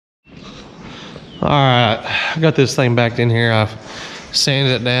All right, I got this thing back in here. I've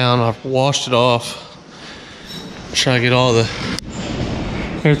sanded it down. I've washed it off. Try to get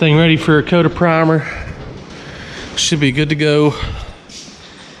everything ready for a coat of primer. Should be good to go.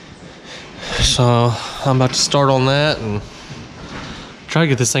 So I'm about to start on that and try to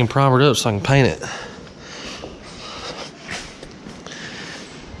get this thing primered up so I can paint it.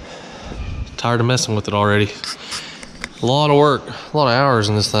 Tired of messing with it already. A lot of work, a lot of hours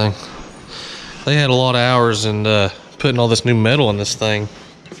in this thing. They had a lot of hours in putting all this new metal in this thing.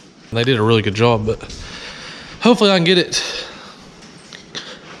 They did a really good job, but hopefully I can get it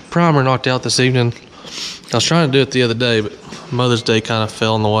primer knocked out this evening. I was trying to do it the other day, but Mother's Day kind of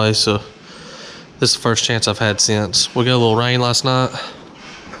fell in the way, so this is the first chance I've had since. We got a little rain last night,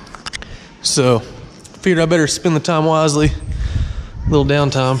 so figured I better spend the time wisely. A little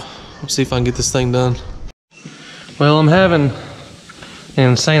downtime. Let's see if I can get this thing done. Well, I'm having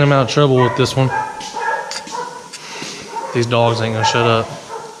an insane amount of trouble with this one. These dogs ain't gonna shut up.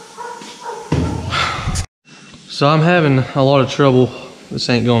 So I'm having a lot of trouble. This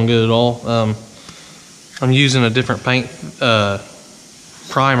ain't going good at all. I'm using a different paint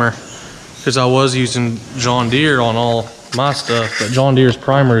primer because I was using John Deere on all my stuff, but John Deere's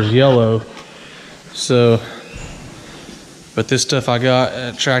primer is yellow. So, but this stuff I got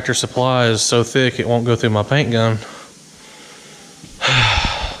at Tractor Supply is so thick it won't go through my paint gun.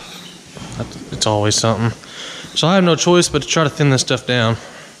 It's always something. So I have no choice but to try to thin this stuff down.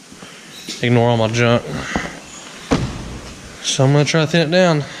 Ignore all my junk. So I'm gonna try to thin it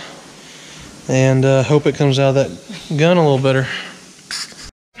down and hope it comes out of that gun a little better.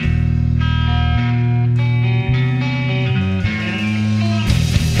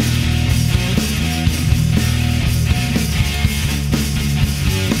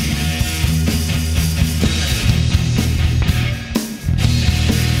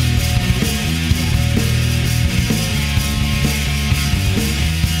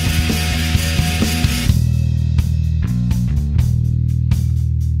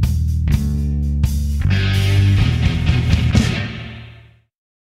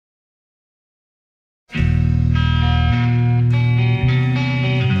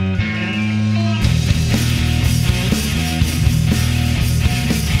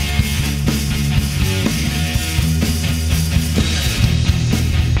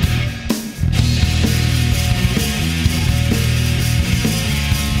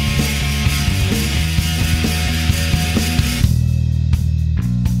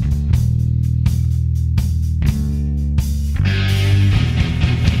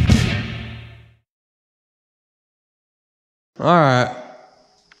 All right,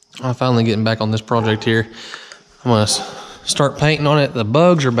 I'm finally getting back on this project here. I'm gonna start painting on it. The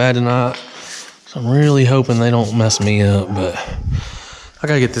bugs are bad tonight, so I'm really hoping they don't mess me up, but I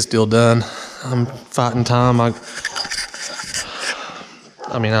gotta get this deal done. I'm fighting time. I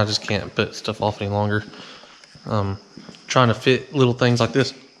mean, I just can't put stuff off any longer. Trying to fit little things like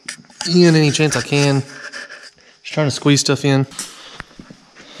this in any chance I can. Just trying to squeeze stuff in.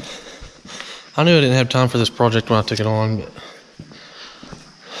 I knew I didn't have time for this project when I took it on, but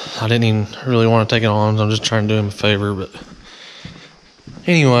I didn't even really want to take it on. I'm just trying to do him a favor, but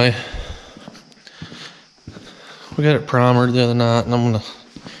anyway, we got it primered the other night, and I'm gonna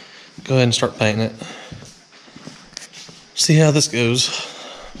go ahead and start painting it. See how this goes.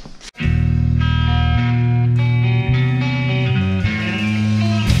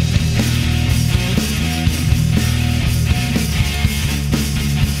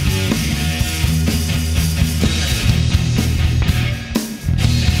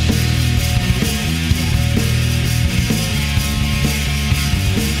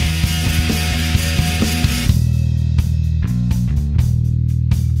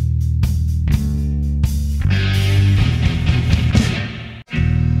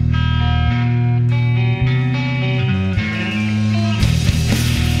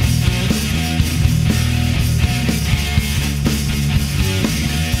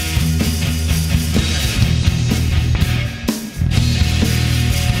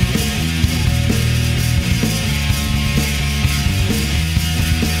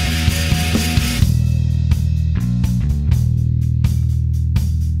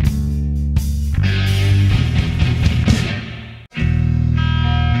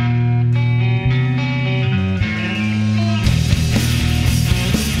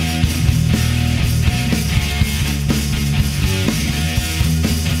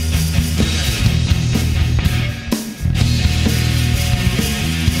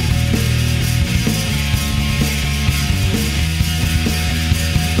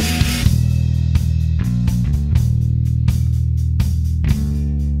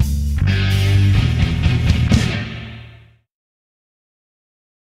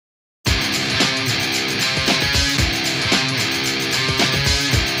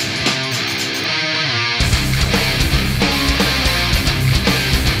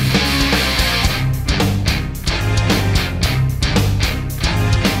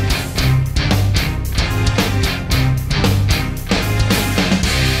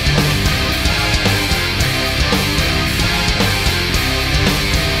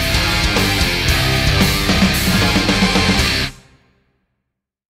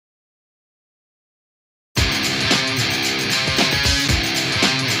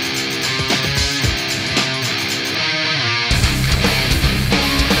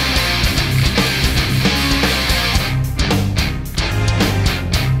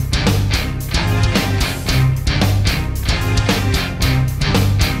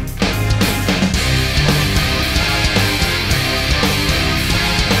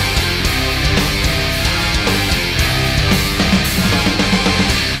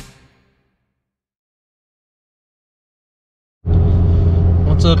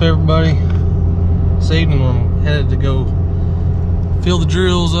 up, everybody? This evening I'm headed to go fill the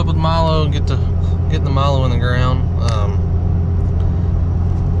drills up with Milo and get the Milo in the ground.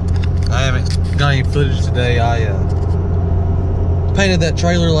 I haven't got any footage today. I painted that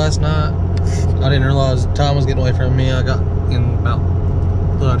trailer last night. I didn't realize time was getting away from me. I got in about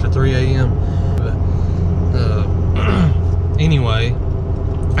a little after 3 a.m. Anyway,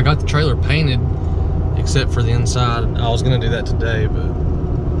 I got the trailer painted except for the inside. I was gonna do that today, but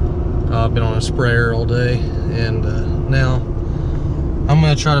I've been on a sprayer all day, and now I'm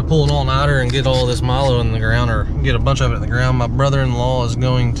gonna try to pull an all-nighter and get all this Milo in the ground, or get a bunch of it in the ground. My brother-in-law is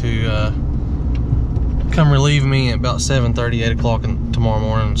going to come relieve me at about 7:30, 8 o'clock tomorrow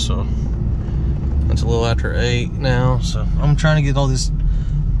morning, so it's a little after 8 now. So I'm trying to get all this,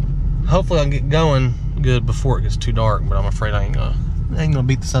 hopefully I'll get going good before it gets too dark, but I'm afraid I ain't gonna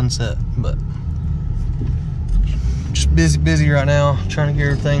beat the sunset. But just busy right now, trying to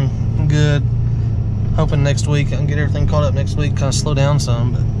get everything good. Hoping next week I can get everything caught up next week, kind of slow down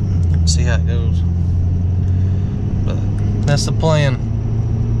some, but see how it goes. But that's the plan.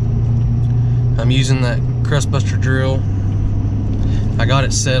 I'm using that crustbuster drill. I got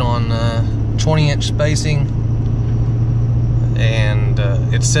it set on 20-inch spacing, and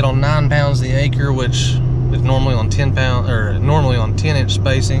it's set on 9 pounds the acre, which is normally on 10 pound, or normally on 10-inch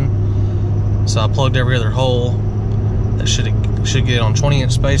spacing. So I plugged every other hole. That should get it on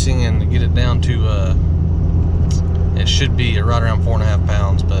 20-inch spacing, and to get it down to it should be right around 4.5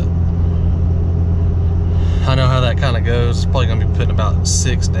 pounds. But I know how that kind of goes. It's probably gonna be putting about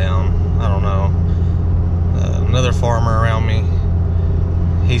 6 down. I don't know. Another farmer around me,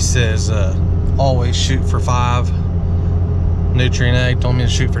 he says always shoot for 5. Nutrient Ag told me to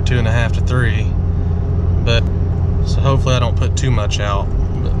shoot for 2.5 to 3. But so hopefully I don't put too much out.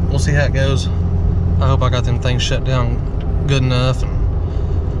 But we'll see how it goes. I hope I got them things shut down good enough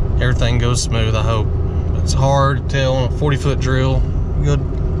and everything goes smooth, I hope. It's hard to tell on a 40-foot drill.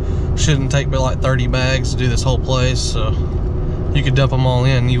 Shouldn't take but like 30 bags to do this whole place, so you could dump them all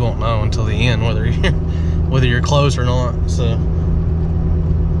in, you won't know until the end whether you're close or not. So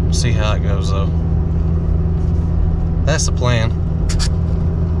we'll see how it goes though. That's the plan.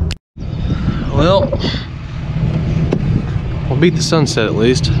 Well, we'll beat the sunset at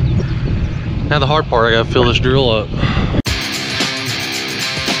least. Now the hard part, I gotta fill this drill up.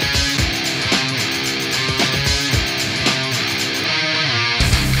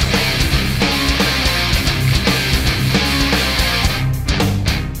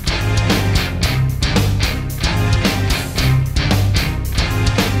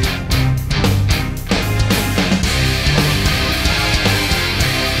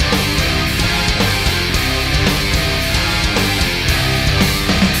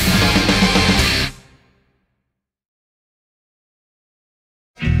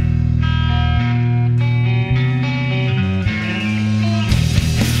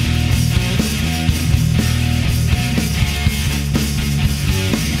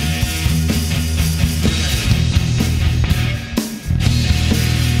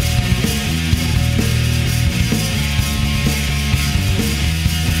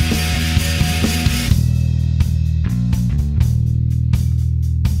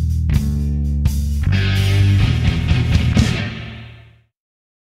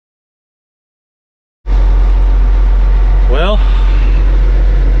 Well,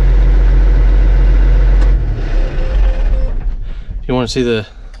 if you want to see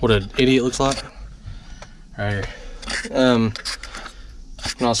what an idiot looks like, right here. When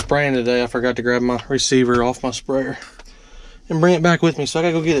I was spraying today, I forgot to grab my receiver off my sprayer and bring it back with me, so I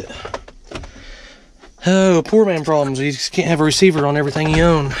gotta go get it. Oh, poor man problems. You just can't have a receiver on everything you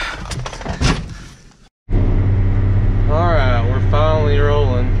own. Alright, we're finally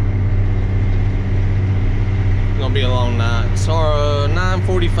rolling. It's gonna be a long night. It's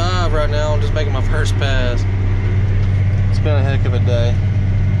 9:45 right now. I'm just making my first pass. It's been a heck of a day.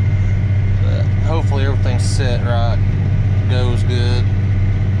 But hopefully everything's set right. Goes good.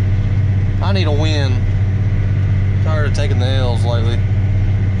 I need a win. I'm tired of taking the L's lately.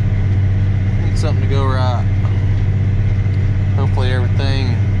 Need something to go right. Hopefully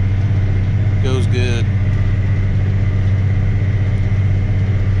everything goes good.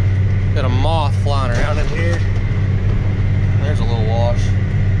 Got a moth flying around in here. There's a little wash.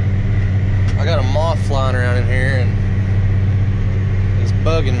 I got a moth flying around in here and it's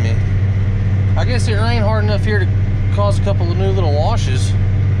bugging me. I guess it rained hard enough here to cause a couple of new little washes.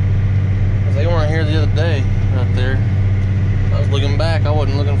 They weren't here the other day, right there. I was looking back, I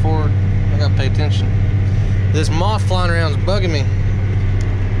wasn't looking forward. I gotta pay attention. This moth flying around is bugging me.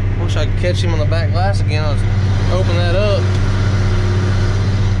 Wish I could catch him on the back glass again. I was open that up.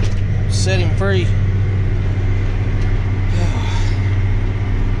 set him free.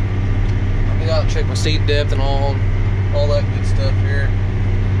 I gotta check my seat depth and all that good stuff here.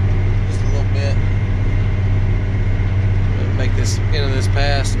 Just a little bit. Make this end of this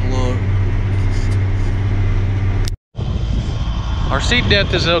pass and look. Our seat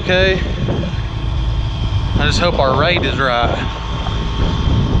depth is okay. I just hope our rate is right.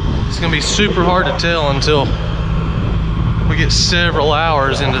 It's gonna be super hard to tell until we get several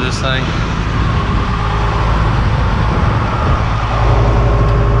hours into this thing.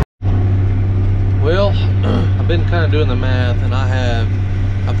 Well, I've been kind of doing the math, and I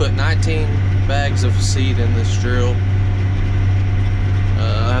put 19 bags of seed in this drill.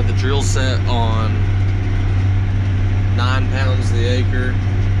 I have the drill set on 9 pounds to the acre,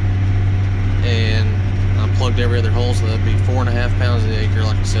 and I plugged every other hole, so that'd be 4.5 pounds to the acre,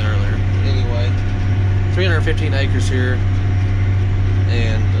 like I said earlier. Anyway, 315 acres here,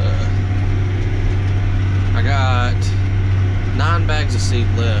 and I got 9 bags of seed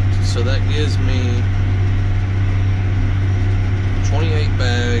left, so that gives me 28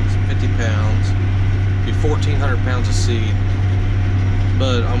 bags, 50 pounds, be 1,400 pounds of seed.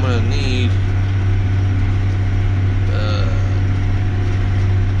 But I'm gonna need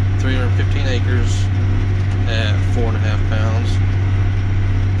 315 acres at 4.5 pounds.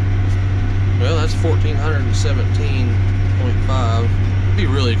 Well, that's 1,417.5. Be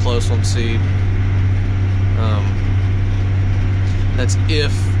really close on seed. That's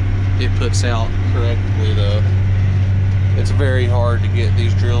if it puts out correctly, though. It's very hard to get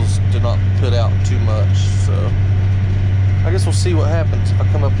these drills to not put out too much, so I guess we'll see what happens if I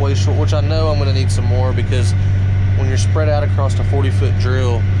come up way short, which I know I'm going to need some more, because when you're spread out across a 40-foot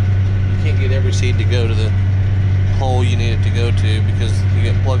drill, you can't get every seed to go to the hole you need it to go to, because you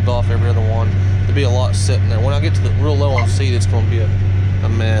get plugged off every other one. There'll be a lot sitting there. When I get to the real low on seed, it's going to be a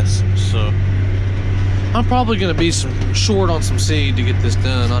mess. So I'm probably going to be short on some seed to get this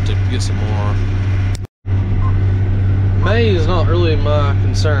done, not to get some more. May is not really my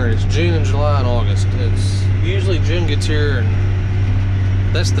concern. It's June and July and August. It's usually June gets here, and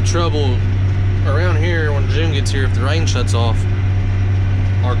that's the trouble around here. When June gets here, if the rain shuts off,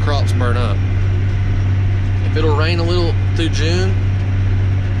 our crops burn up. If it'll rain a little through June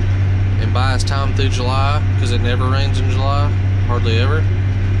and buy us time through July, because it never rains in July, hardly ever,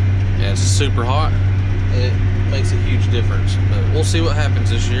 and it's super hot, it makes a huge difference. But we'll see what happens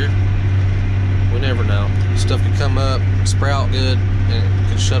this year. We never know. Stuff could come up, sprout good, and it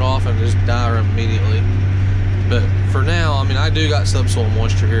could shut off and just die immediately. But for now, I mean, I do got subsoil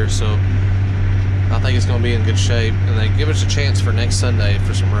moisture here, so I think it's going to be in good shape. And they give us a chance for next Sunday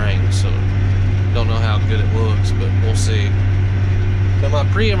for some rain, so don't know how good it looks, but we'll see. So my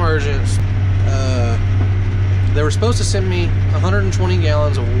pre-emergence, they were supposed to send me 120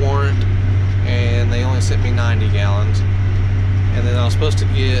 gallons of warrant, and they only sent me 90 gallons. And then I was supposed to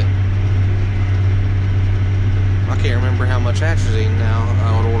get, I can't remember how much atrazine now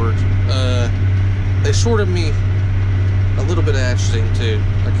I would ordered. They shorted me a little bit of atrazine too.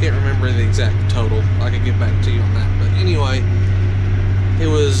 I can't remember the exact total. I could get back to you on that. But anyway, it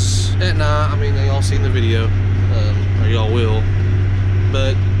was at night. I mean, y'all seen the video, or y'all will.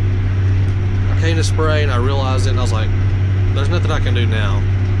 But I came to spray and I realized it, and I was like, there's nothing I can do now.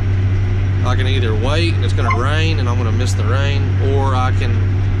 I can either wait and it's gonna rain and I'm gonna miss the rain, or I can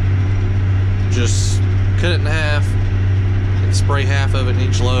just cut it in half and spray half of it in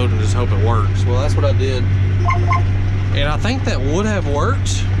each load and just hope it works. Well, that's what I did, and I think that would have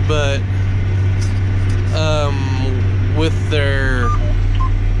worked, but with their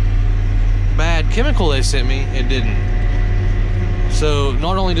bad chemical they sent me, it didn't. So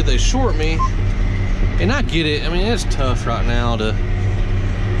not only did they short me, and I get it, I mean, it's tough right now to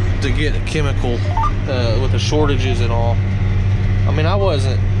get a chemical with the shortages and all. I mean, I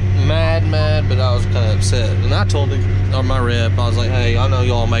wasn't mad, but I was kind of upset. And I told my rep, I was like, hey, I know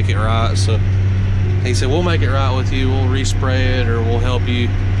y'all make it right. So he said, we'll make it right with you. We'll respray it, or we'll help you.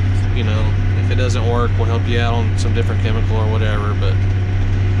 You know, if it doesn't work, we'll help you out on some different chemical or whatever. But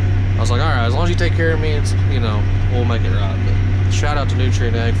I was like, all right, as long as you take care of me, it's, you know, we'll make it right. But shout out to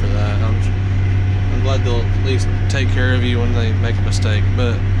Nutrient Ag for that. I'm glad they'll at least take care of you when they make a mistake.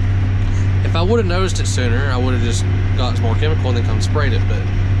 But if I would have noticed it sooner, I would have just got some more chemical and then come sprayed it. But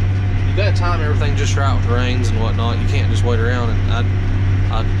you got to time everything just right with rains and whatnot. You can't just wait around. And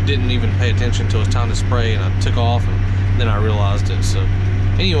I didn't even pay attention until it was time to spray, and I took off, and then I realized it. So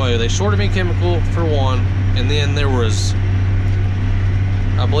anyway, they shorted me chemical for one, and then there was,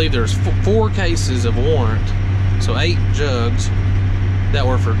 I believe there was 4 cases of warrant, so 8 jugs that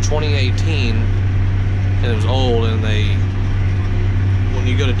were for 2018, and it was old, and they, when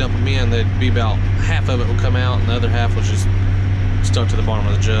you go to dump them in, they'd be about half of it would come out and the other half was just stuck to the bottom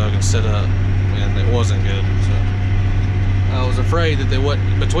of the jug and set up, and it wasn't good. So I was afraid that they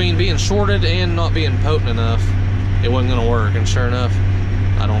wouldn't, between being shorted and not being potent enough, it wasn't gonna work, and sure enough,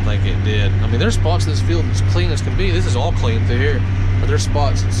 I don't think it did. I mean, there's spots in this field that's clean as can be. This is all clean through here, but there's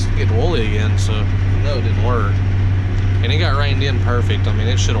spots that's getting woolly again, so no, it didn't work. And it got rained in perfect. I mean,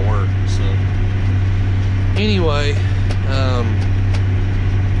 it should have worked. So anyway,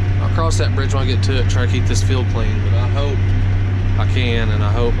 I'll cross that bridge when I get to it, try to keep this field clean, but I hope I can, and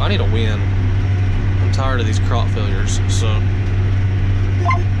I hope I need a win. I'm tired of these crop failures. So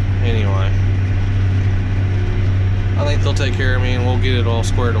anyway, I think they'll take care of me and we'll get it all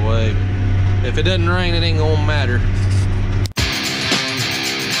squared away. But if it doesn't rain, it ain't gonna matter.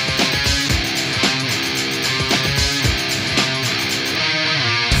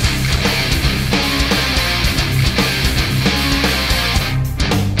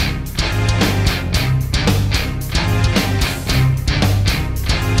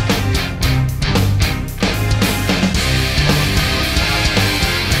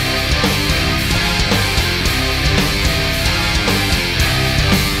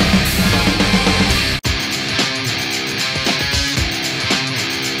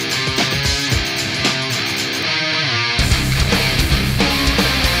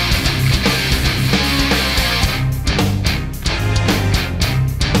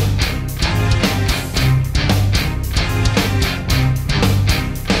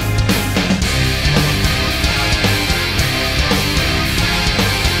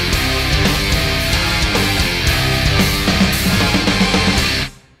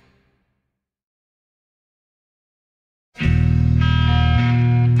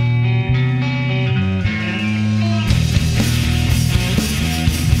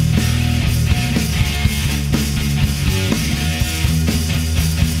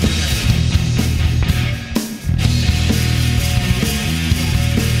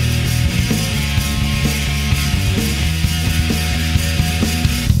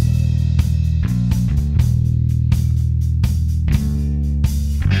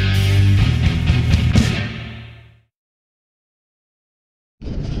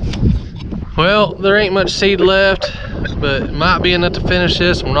 Well, there ain't much seed left, but it might be enough to finish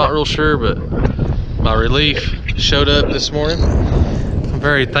this. I'm not real sure, but my relief showed up this morning. I'm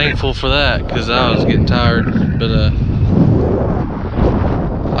very thankful for that because I was getting tired. But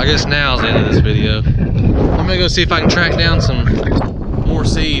I guess now's the end of this video. I'm gonna go see if I can track down some more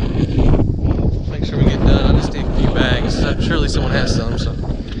seed. Make sure we get done. I just need a few bags. Surely someone has some. So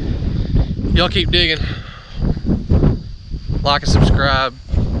y'all keep digging. Like and subscribe.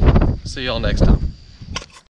 See y'all next time.